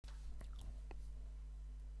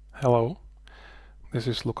Hello, this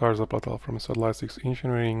is Lukáš Zaplatal from zSeries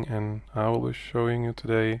Engineering, and I will be showing you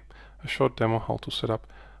today a short demo how to set up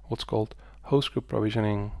what's called host group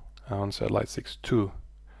provisioning on zSeries 2.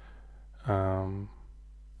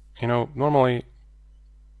 Normally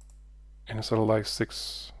in zSeries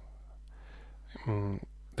 6,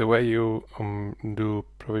 the way you do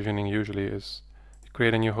provisioning usually is you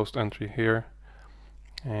create a new host entry here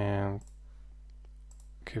and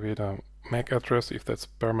give it a MAC address if that's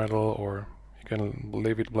bare metal, or you can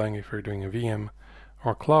leave it blank if you're doing a VM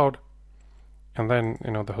or cloud, and then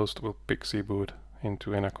the host will pixie boot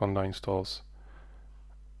into Anaconda installs.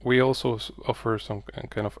 We also offer some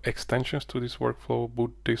kind of extensions to this workflow,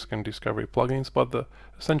 boot disk and discovery plugins, but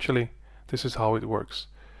essentially this is how it works.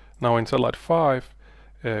 Now in zSeries 5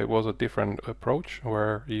 it was a different approach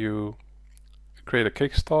where you create a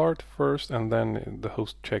kickstart first and then the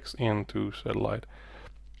host checks into zSeries.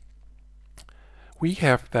 We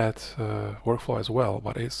have that workflow as well,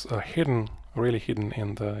 but it's really hidden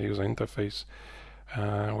in the user interface.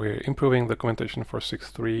 We're improving the documentation for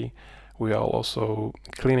 6.3. We are also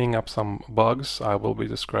cleaning up some bugs I will be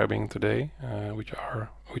describing today, which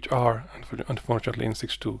are unfortunately in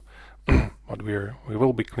 6.2, but we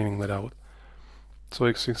will be cleaning that out. So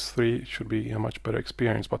 6.3 should be a much better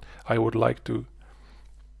experience, but I would like to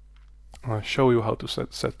show you how to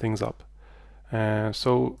set things up.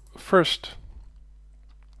 So first,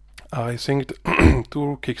 I synced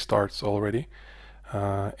two kickstarts already,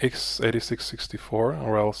 x86-64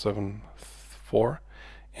 RHEL 7.4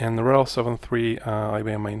 and RHEL 7.3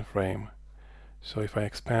 IBM mainframe. So if I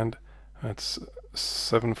expand, that's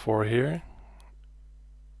 7.4 here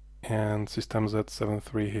and systems at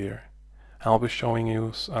 7.3 here. I'll be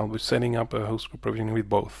setting up a host group provisioning with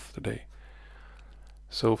both today.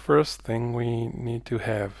 So first thing we need to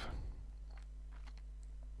have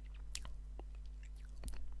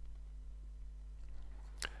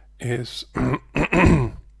is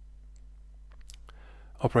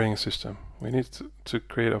operating system. We need to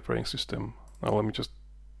create operating system. Now let me just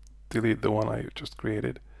delete the one I just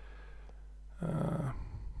created.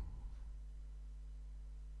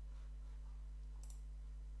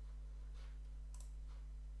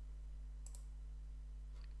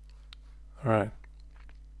 Alright.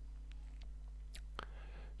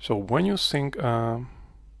 So when you sync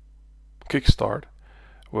kickstart,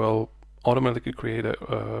 well, automatically create a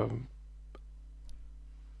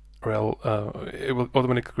RHEL. It will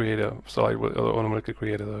automatically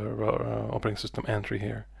create a operating system entry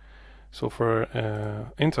here. So for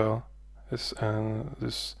Intel, this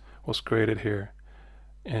was created here,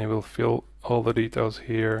 and it will fill all the details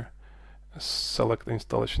here. Select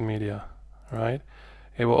installation media, right?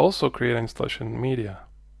 It will also create installation media,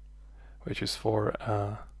 which is for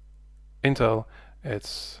Intel.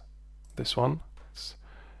 It's this one. It's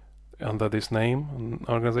under this name,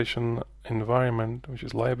 organization environment, which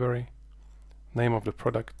is library, name of the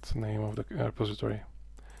product, name of the repository,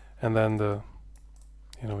 and then the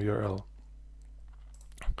URL.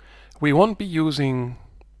 We won't be using,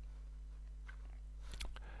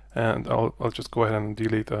 and I'll just go ahead and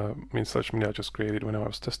delete installation media I just created when I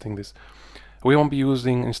was testing this. We won't be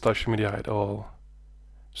using installation media at all.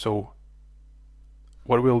 So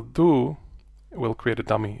what we'll do, we'll create a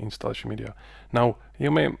dummy installation media. Now you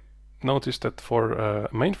may notice that for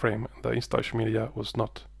mainframe the installation media was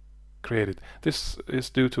not created. This is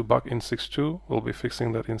due to bug in 6.2. We'll be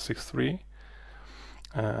fixing that in 6.3,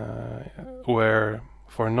 where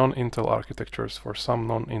for non-Intel architectures, for some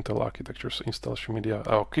non-Intel architectures, installation media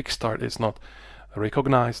or kickstart is not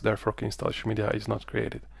recognized, therefore installation media is not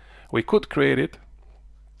created. We could create it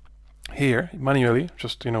here manually,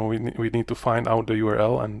 just we need to find out the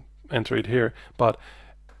URL and enter it here, but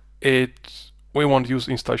we won't use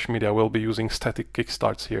installation media. We'll be using static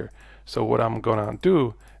kickstarts here. So what I'm gonna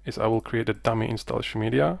do is I will create a dummy installation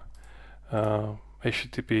media,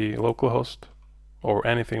 HTTP localhost or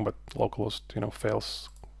anything, but localhost fails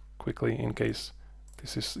quickly in case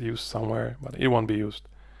this is used somewhere, but it won't be used,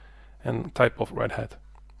 and type of Red Hat.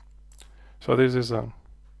 So this is a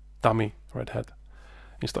dummy Red Hat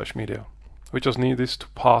installation media. We just need this to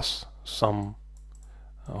pass some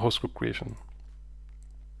host group creation.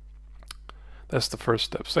 That's the first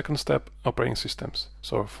step. Second step, operating systems.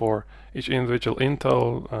 So for each individual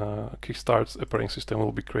Intel kickstarts, operating system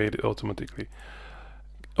will be created automatically.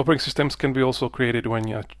 Operating systems can be also created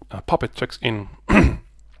when Puppet checks in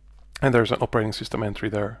and there's an operating system entry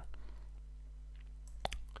there.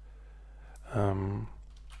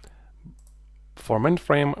 For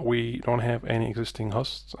mainframe, we don't have any existing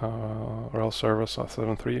hosts, RHEL server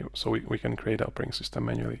 7.3, so we can create an operating system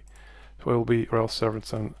manually. So it will be RHEL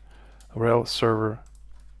server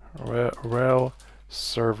RHEL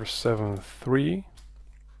server 7.3.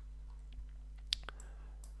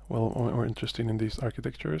 Well, we're interested in these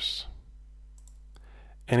architectures.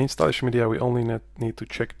 And installation media, we only need to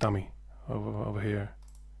check dummy over here.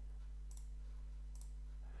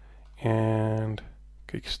 And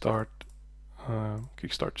kickstart,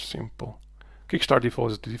 kickstart simple. Kickstart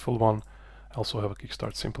default is the default one. I also have a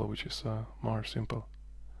kickstart simple, which is more simple.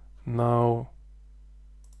 Now,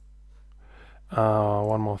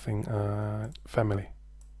 one more thing, family.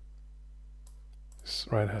 It's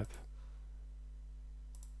right hat.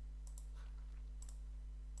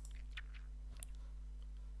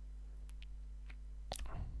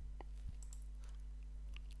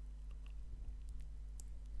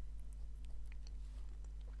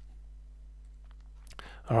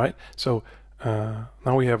 All right, so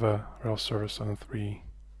now we have a RHEL server 7.3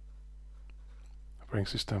 operating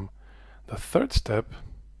system. The third step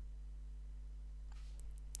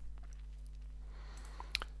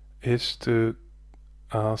is to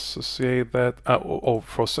associate that.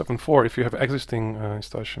 For 7.4, if you have existing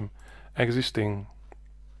installation, existing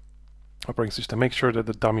operating system, make sure that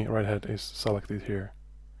the dummy right hat is selected here.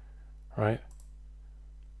 Right.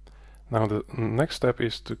 Now the next step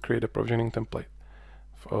is to create a provisioning template.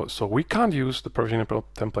 So we can't use the provisioning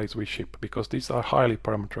templates we ship because these are highly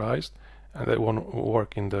parameterized and they won't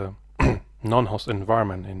work in the non-host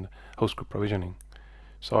environment in host group provisioning.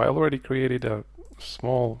 So I already created a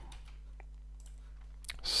small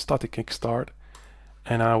static kickstart,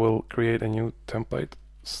 and I will create a new template,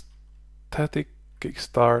 static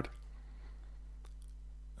kickstart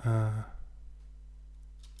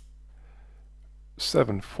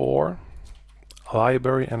 7.4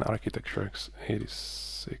 library and architecture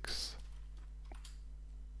x86.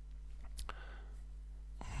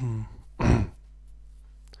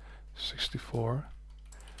 64,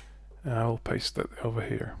 and I will paste that over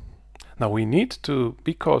here. Now we need to,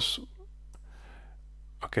 because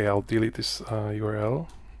okay, I'll delete this URL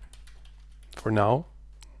for now.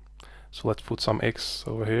 So let's put some X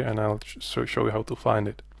over here and I'll show you how to find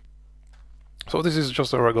it. So this is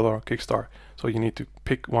just a regular kickstart. So you need to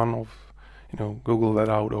pick one of, Google that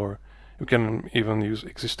out, or you can even use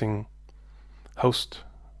existing host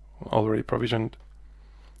already provisioned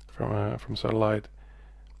from satellite.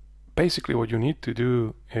 Basically what you need to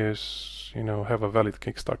do is, have a valid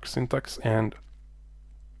kickstart syntax, and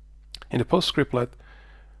in the PostScriptlet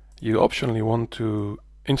you optionally want to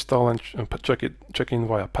install and check in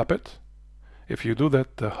via Puppet. If you do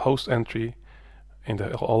that, the host entry in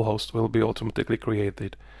the all host will be automatically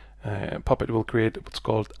created. Puppet will create what's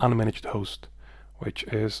called unmanaged host, which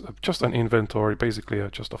is just an inventory, basically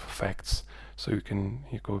just of facts. So you can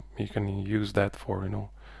use that for an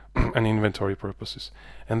inventory purposes.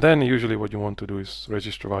 And then usually what you want to do is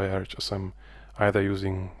register via RHSM, either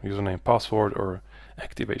using username, password, or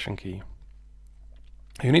activation key.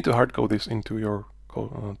 You need to hard code this into your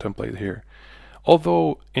template here.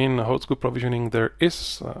 Although in host group provisioning there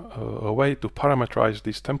is a way to parameterize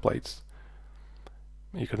these templates,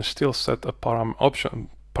 you can still set a parameters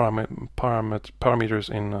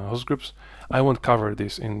in host groups. I won't cover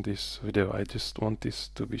this in this video. I just want this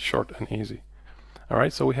to be short and easy.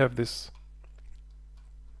 Alright, so we have this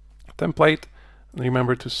template.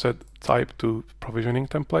 Remember to set type to provisioning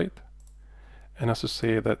template and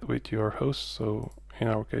associate that with your host. So in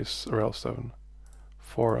our case, RHEL 7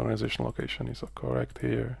 for organizational location is correct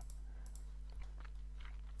here.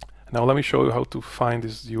 Now let me show you how to find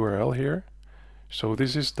this URL here. So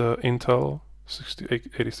this is the Intel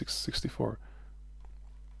 8664.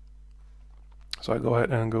 So I go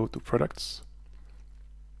ahead and go to products,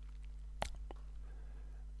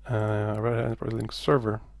 Red Hat Link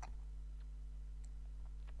server,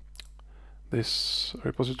 this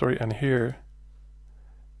repository, and here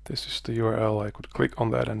this is the URL. I could click on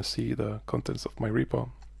that and see the contents of my repo.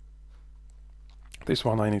 This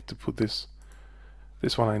one I need to put this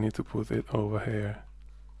one I need to put it over here.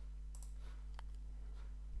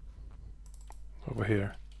 Over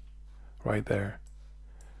here, right there.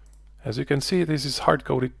 As you can see, this is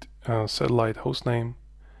hard-coded satellite hostname.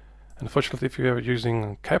 Unfortunately, if you are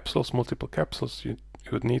using capsules, multiple capsules, you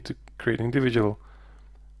would need to create individual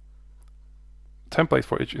template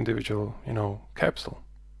for each individual, capsule.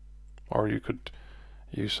 Or you could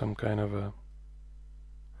use some kind of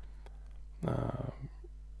a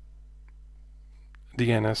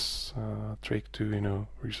DNS trick to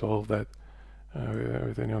resolve that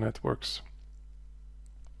within your networks.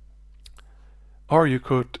 Or you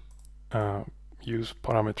could use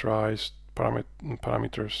parameterized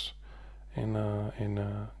parameters in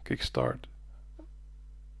Kickstart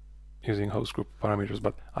using host group parameters,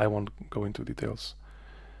 but I won't go into details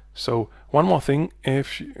So one more thing,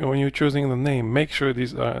 when you're choosing the name, make sure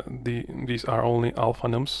these are only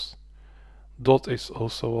alphanums. Dot is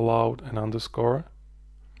also allowed, and underscore,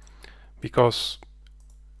 because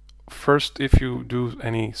first, if you do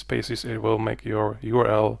any spaces, it will make your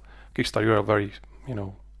URL, kickstart URL, very,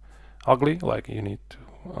 ugly. Like you need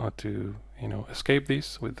to escape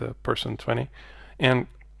these with the %20. And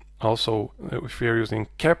also, if you're using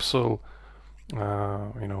capsule,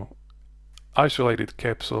 isolated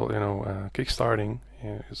capsule, kickstarting,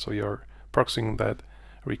 so you're proxying that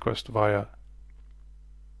request via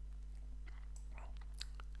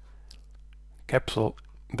capsule.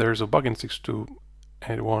 There's a bug in 6.2,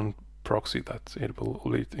 and it won't proxy that. It will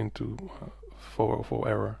lead into 404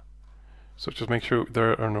 error. So just make sure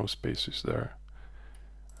there are no spaces there.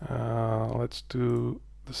 Let's do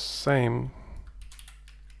the same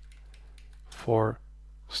for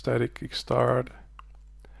static kickstart.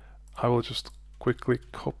 I will just quickly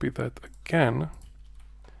copy that again,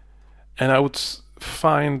 and I would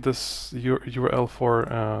find this URL for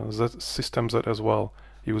system Z as well,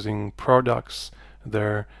 using products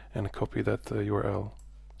there, and copy that URL.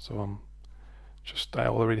 So I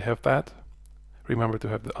already have that. Remember to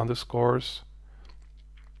have the underscores.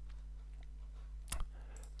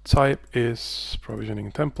 Type is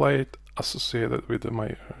provisioning template associated with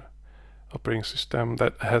my operating system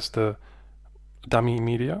that has the dummy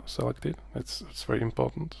media selected. It's very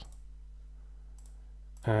important.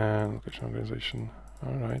 And location organization.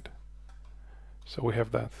 All right. So we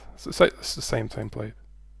have that. It's the same template.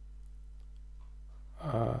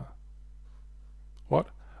 What?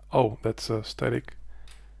 Oh, that's a static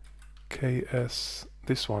KS.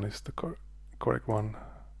 This one is the correct one.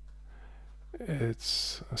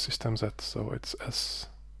 It's a system Z, so it's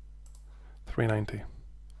S390.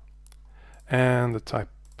 And the type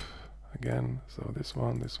again, so this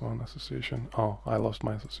one, association. Oh, I lost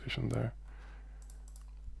my association there.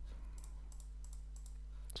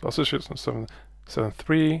 So association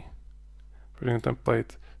 7.3, provisioning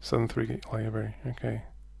template 7.3 library. Okay.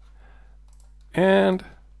 And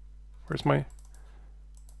where's my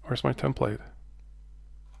template?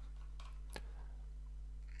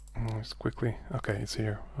 Just quickly. Okay, it's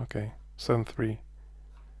here. Okay, 7.3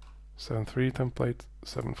 template,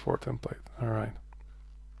 7.4 template. All right.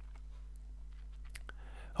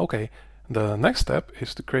 Okay, the next step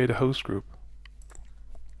is to create a host group.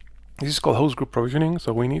 This is called host group provisioning,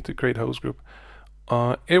 so we need to create a host group.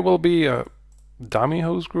 It will be a dummy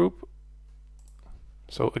host group.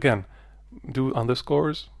 So again, do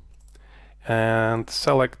underscores and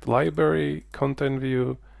select library, content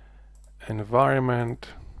view, environment,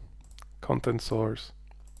 content source.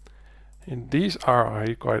 And these are our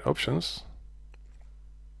required options.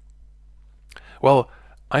 Well,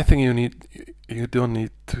 I think you don't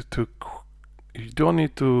need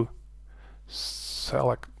to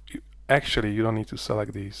select. Actually, you don't need to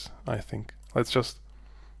select these. I think let's just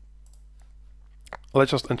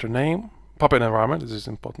enter name, puppet environment. This is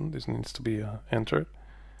important. This needs to be entered.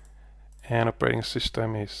 And operating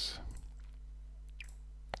system is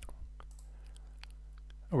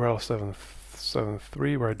RHEL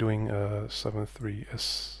 7.3. We're doing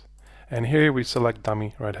 7.3s, and here we select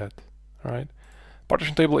dummy Red Hat. All right.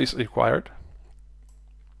 Partition table is required,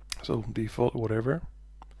 so default whatever,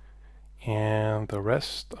 and the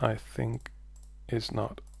rest I think is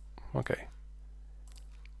not. Okay,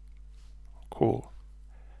 cool.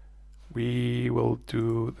 We will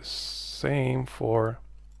do the same for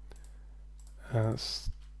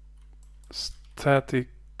static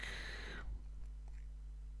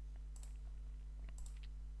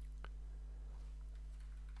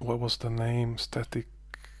what was the name? Static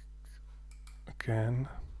again.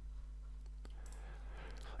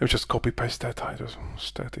 Let me just copy paste that title.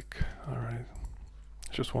 Static. Alright.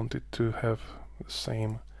 Just wanted to have the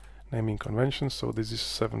same naming convention. So this is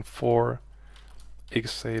 7.4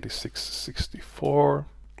 x86-64.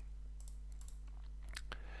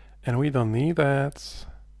 And we don't need that.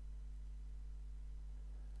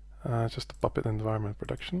 Just a puppet environment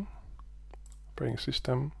production. Operating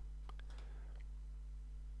system.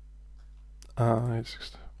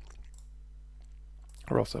 It's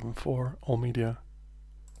RHEL 7.4, all media.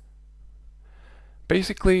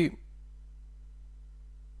 Basically,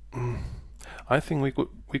 I think we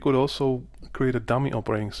could also create a dummy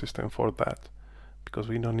operating system for that, because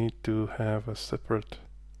we don't need to have a separate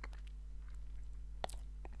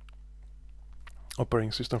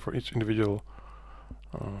operating system for each individual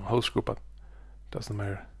host group, but doesn't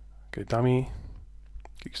matter. Okay, dummy,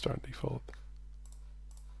 kickstart default.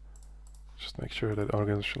 Just make sure that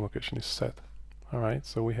organization location is set. All right,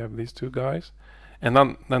 so we have these two guys, and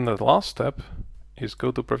then the last step is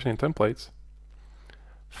go to provisioning templates,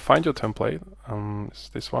 find your template, it's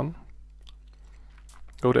this one,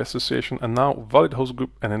 go to association, and now valid host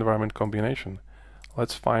group and environment combination.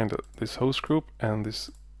 Let's find this host group and this.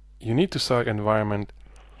 You need to select environment,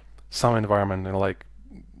 some environment, and like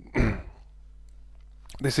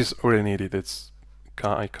this is really needed.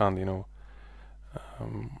 I can't, you know,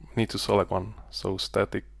 need to select one. So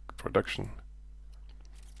static production.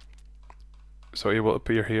 So it will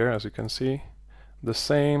appear here, as you can see. The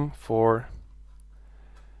same for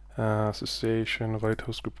association, valid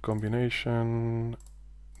host group combination,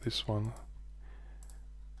 this one.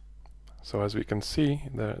 So as we can see,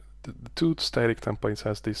 the two static templates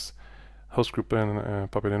has this host group and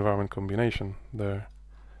Puppet environment combination there.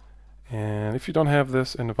 And if you don't have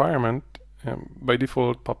this environment, by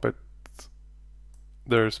default Puppet,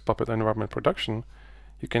 there's Puppet environment production.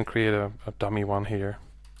 You can create a dummy one here.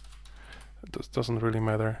 It doesn't really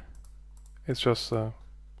matter. It's just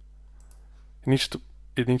it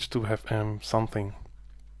needs to have something.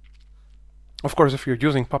 Of course, if you're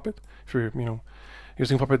using Puppet, if you're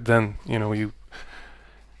using Puppet, then you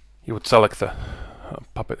would select the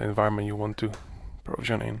Puppet environment you want to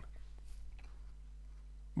provision in.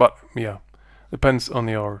 But yeah, depends on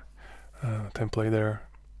your template there.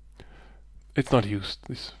 It's not used.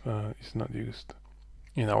 This is not used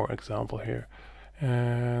in our example here.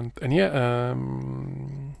 And yeah,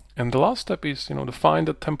 and the last step is to find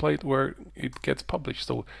a template where it gets published.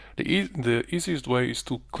 So the easiest way is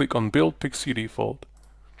to click on Build Pixie Default,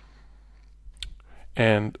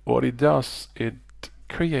 and what it does, it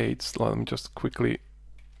creates. Let me just quickly.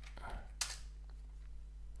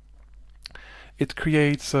 It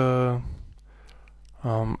creates a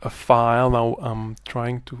file. Now I'm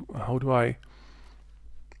trying to. How do I?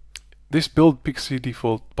 This Build Pixie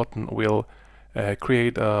Default button will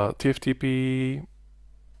create a TFTP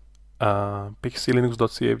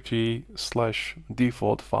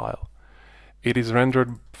pixielinux.cfg/default file. It is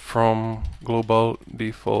rendered from global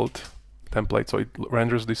default template, so it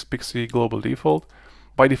renders this Pixie global default.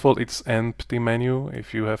 By default, it's empty menu.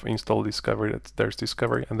 If you have installed Discovery, there's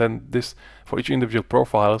Discovery, and then this for each individual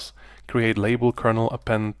profiles, create label, kernel,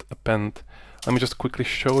 append. Let me just quickly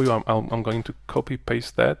show you. I'm going to copy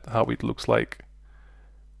paste that, how it looks like.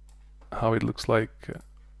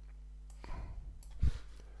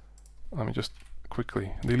 Let me just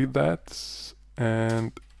quickly delete that,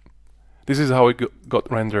 and this is how it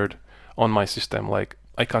got rendered on my system. Like,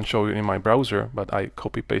 I can't show you in my browser, but I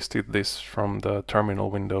copy pasted this from the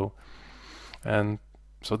terminal window. And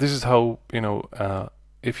so this is how,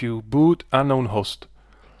 if you boot unknown host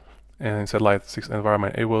and it's a Light 6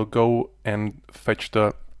 environment, it will go and fetch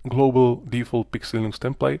the global default Pixie Linux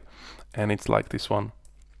template, and it's like this one.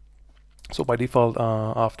 So by default,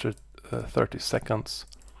 after 30 seconds,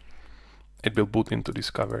 it will boot into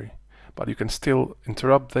Discovery. But you can still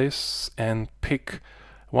interrupt this and pick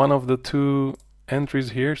one of the two entries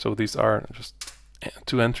here. So these are just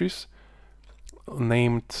two entries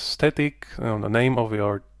named static, the name of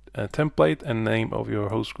your template and name of your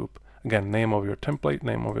host group. Again, name of your template,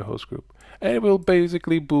 name of your host group. And it will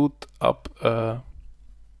basically boot up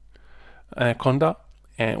Conda,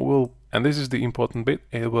 and this is the important bit.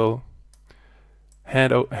 It will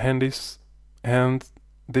hand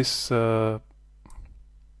this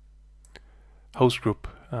host group,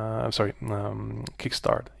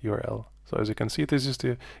 kickstart URL. So as you can see, this is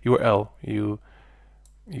the URL. You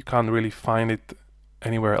can't really find it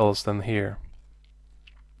anywhere else than here.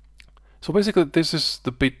 So basically, this is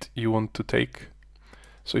the bit you want to take.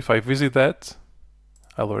 So if I visit that,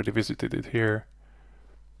 I already visited it here.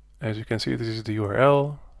 As you can see, this is the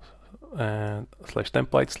URL and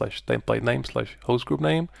 /template name /host group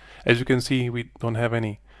name. As you can see, we don't have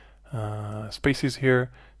any spaces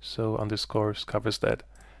here, so underscores covers that.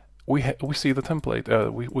 We see the template.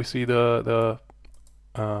 We see the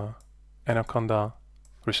Anaconda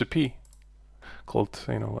recipe called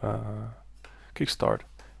kickstart.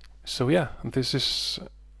 So yeah, this is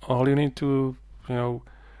all you need to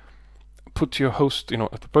put your host,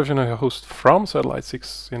 provision your host from Satellite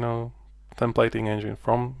 6 templating engine,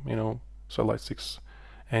 from Satellite 6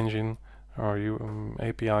 engine or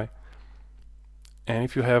API. And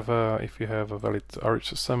if you have a valid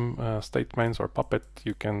RHEL statements or Puppet,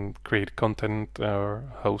 you can create content or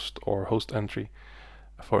host entry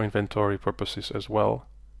for inventory purposes as well.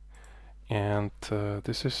 And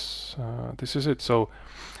this is it. So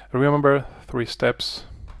remember 3 steps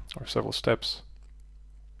or several steps.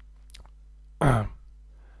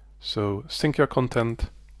 So sync your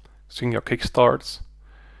content, sync your kickstarts,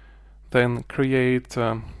 then create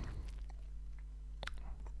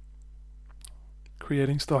create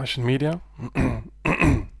installation media.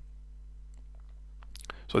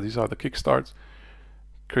 So these are the kickstarts.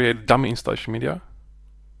 Create dummy installation media.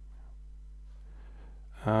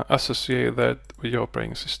 Associate that with your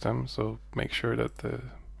operating system. So make sure that the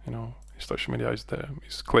installation media is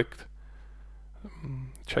clicked,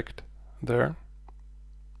 checked there.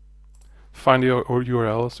 Find your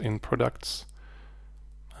URLs in products.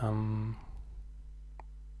 For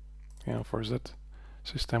that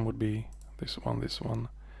system would be this one,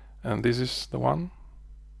 and this is the one.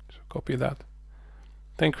 So copy that.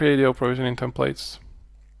 Then create your provisioning templates.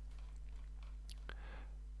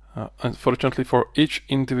 Unfortunately, for each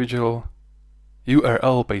individual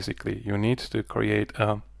URL, basically, you need to create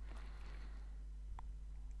a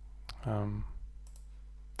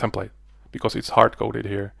template because it's hard-coded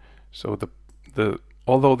here. So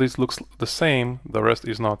although this looks the same, the rest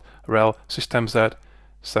is not. RHEL System Z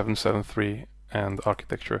 773 and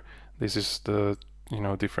architecture. This is the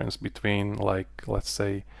difference between, like, let's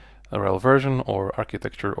say a RHEL version or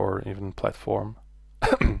architecture or even platform.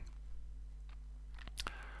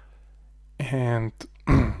 And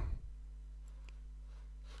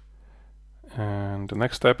and the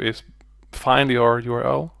next step is find your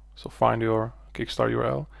URL. So find your Kickstart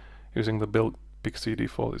URL using the build pixie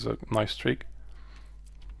default is a nice trick.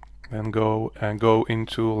 Then go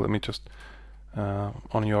into, let me just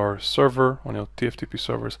on your server, on your TFTP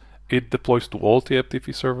servers, it deploys to all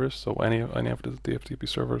TFTP servers, so any of the TFTP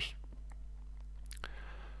servers.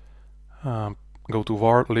 Go to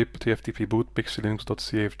var lib tftp boot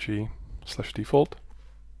pixielinux.cfg/default,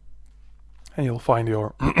 and you'll find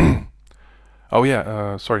your oh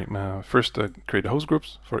yeah, sorry, first create the host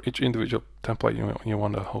groups. For each individual template you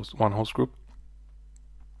want one host group.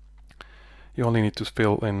 You only need to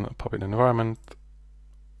fill in Puppet environment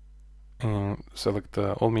and select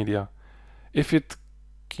all media. If it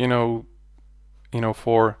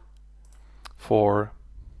for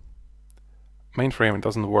mainframe it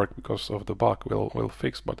doesn't work because of the bug, we'll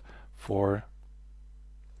fix, but for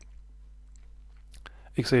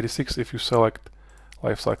x86, if you select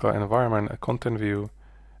lifecycle environment, a content view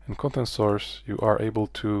and content source, you are able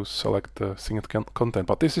to select the synced content.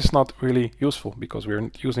 But this is not really useful because we're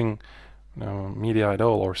not using media at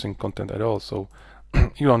all or sync content at all, so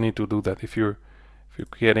you don't need to do that. If you're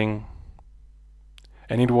creating,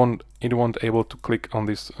 and it won't able to click on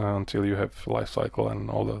this until you have lifecycle and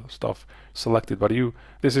all the stuff selected. But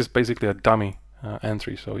this is basically a dummy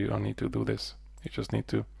entry, so you don't need to do this. You just need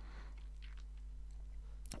to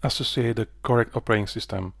associate the correct operating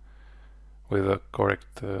system with the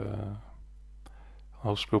correct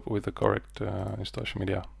host group, with the correct installation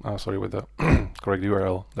media. Sorry, with the correct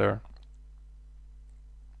URL there.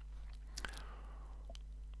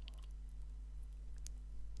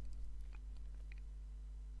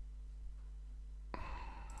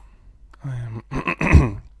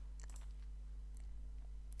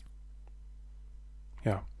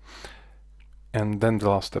 Yeah, and then the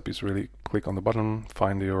last step is really click on the button,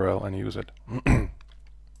 find the URL, and use it.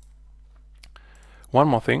 One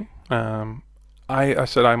more thing, I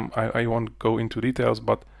said I won't go into details,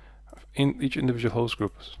 but in each individual host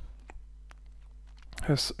group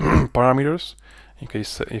has parameters. In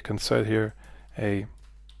case you can set here a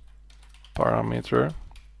parameter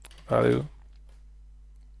value,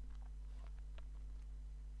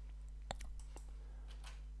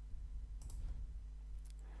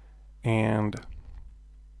 and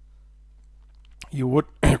you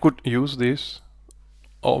could use these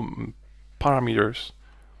parameters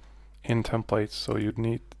in templates. So you'd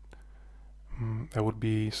need that would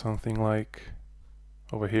be something like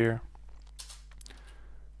over here,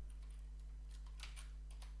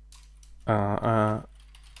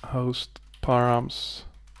 host params,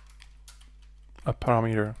 a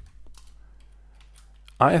parameter.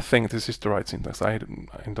 I think this is the right syntax. I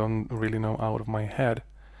don't really know out of my head,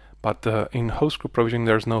 but in host group provisioning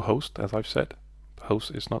there's no host, as I've said.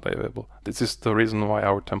 Host is not available. This is the reason why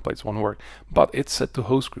our templates won't work. But it's set to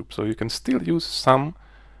host group, so you can still use some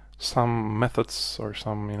methods or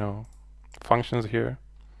some functions here.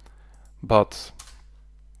 But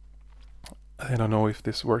I don't know if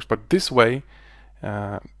this works. But this way,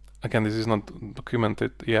 again, this is not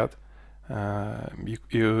documented yet.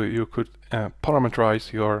 You could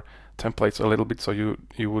parameterize your templates a little bit, so you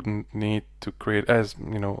wouldn't need to create as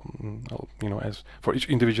as for each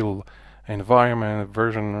individual environment,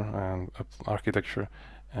 version, and architecture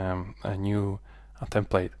a new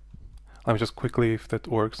template. Let me just quickly, if that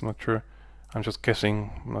works. Not sure. I'm just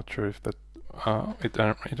guessing. I'm not sure if that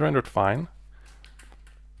it rendered fine.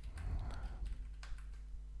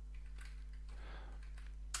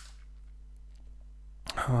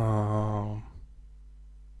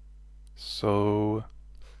 So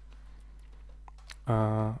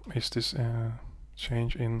is this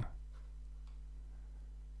change in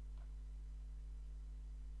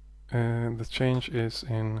the change is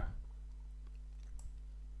in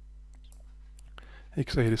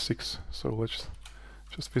x86, so let's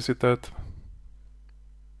just visit that.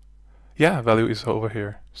 Yeah, value is over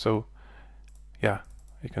here. So yeah,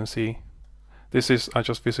 you can see this is, I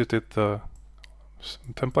just visited the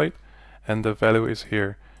template and the value is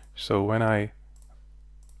here. So when I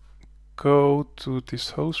go to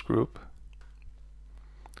this host group,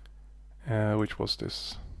 which was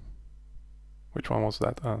this, which one was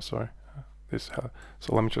that? Sorry, this.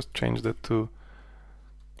 So let me just change that to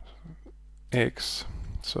X,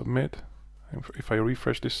 submit. If I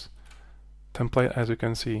refresh this template, as you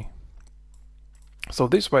can see, so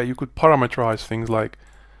this way you could parameterize things like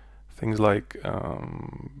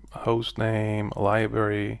host name,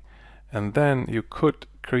 library, and then you could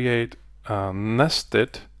create a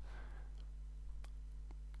nested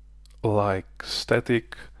like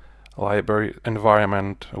static library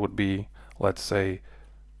environment. Would be, let's say,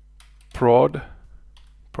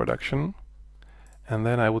 production, and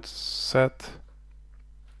then I would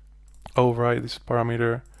override this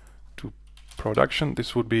parameter to production.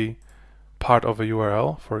 This would be part of a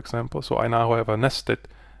URL, for example. So I now have a nested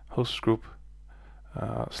host group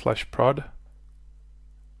 /prod,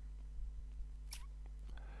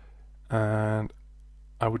 and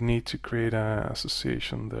I would need to create an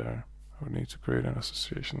association there. I would need to create an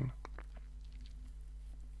association.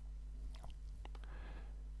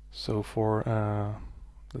 So for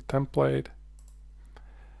the template,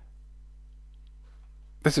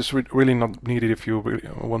 this is really not needed if you really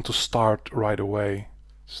want to start right away.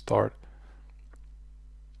 Start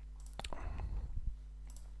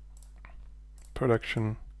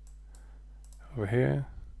production over here.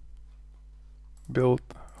 Build.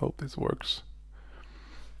 Hope this works.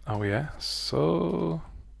 Oh yeah. So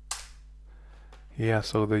yeah.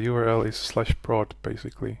 So the URL is /prod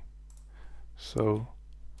basically. So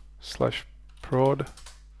 /prod.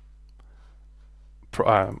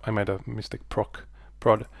 I made a mistake. Prod.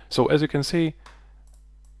 So as you can see,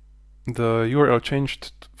 the URL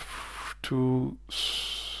changed to,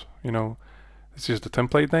 you know, this is the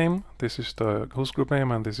template name, this is the host group name,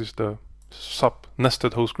 and this is the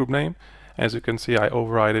sub-nested host group name. As you can see, I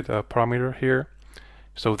overrided a parameter here.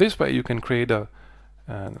 So this way you can create a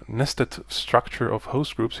nested structure of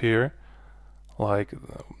host groups here, like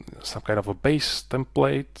some kind of a base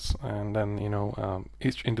template, and then, you know,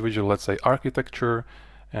 each individual, let's say, architecture,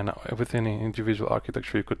 and within an individual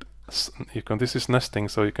architecture you can this is nesting,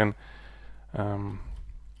 so you can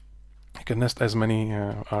nest as many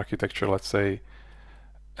architecture, let's say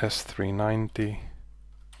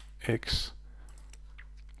S390X,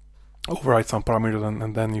 override some parameters,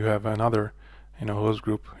 and then you have another, you know, host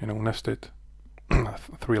group, you know, nested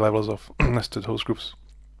 3 levels of nested host groups,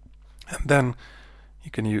 and then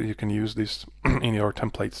you can use this in your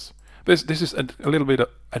templates. This is a little bit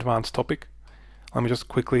advanced topic. Let me just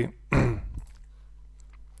quickly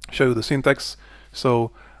show you the syntax.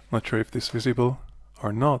 So not sure if this is visible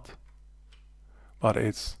or not, but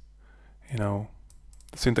it's, you know,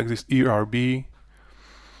 the syntax is ERB.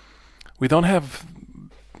 We don't have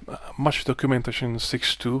much documentation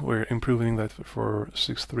 6.2. We're improving that for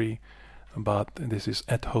 6.3, but this is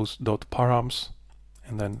 @host.params,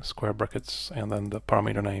 and then square brackets, and then the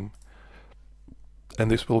parameter name,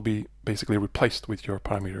 and this will be basically replaced with your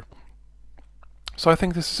parameter. So I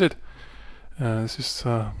think this is it. This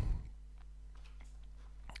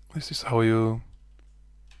is how you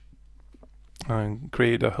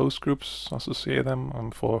create a host groups, associate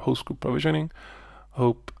them, for host group provisioning.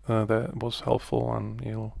 Hope that was helpful, and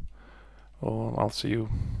I'll see you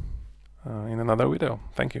in another video.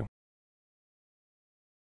 Thank you.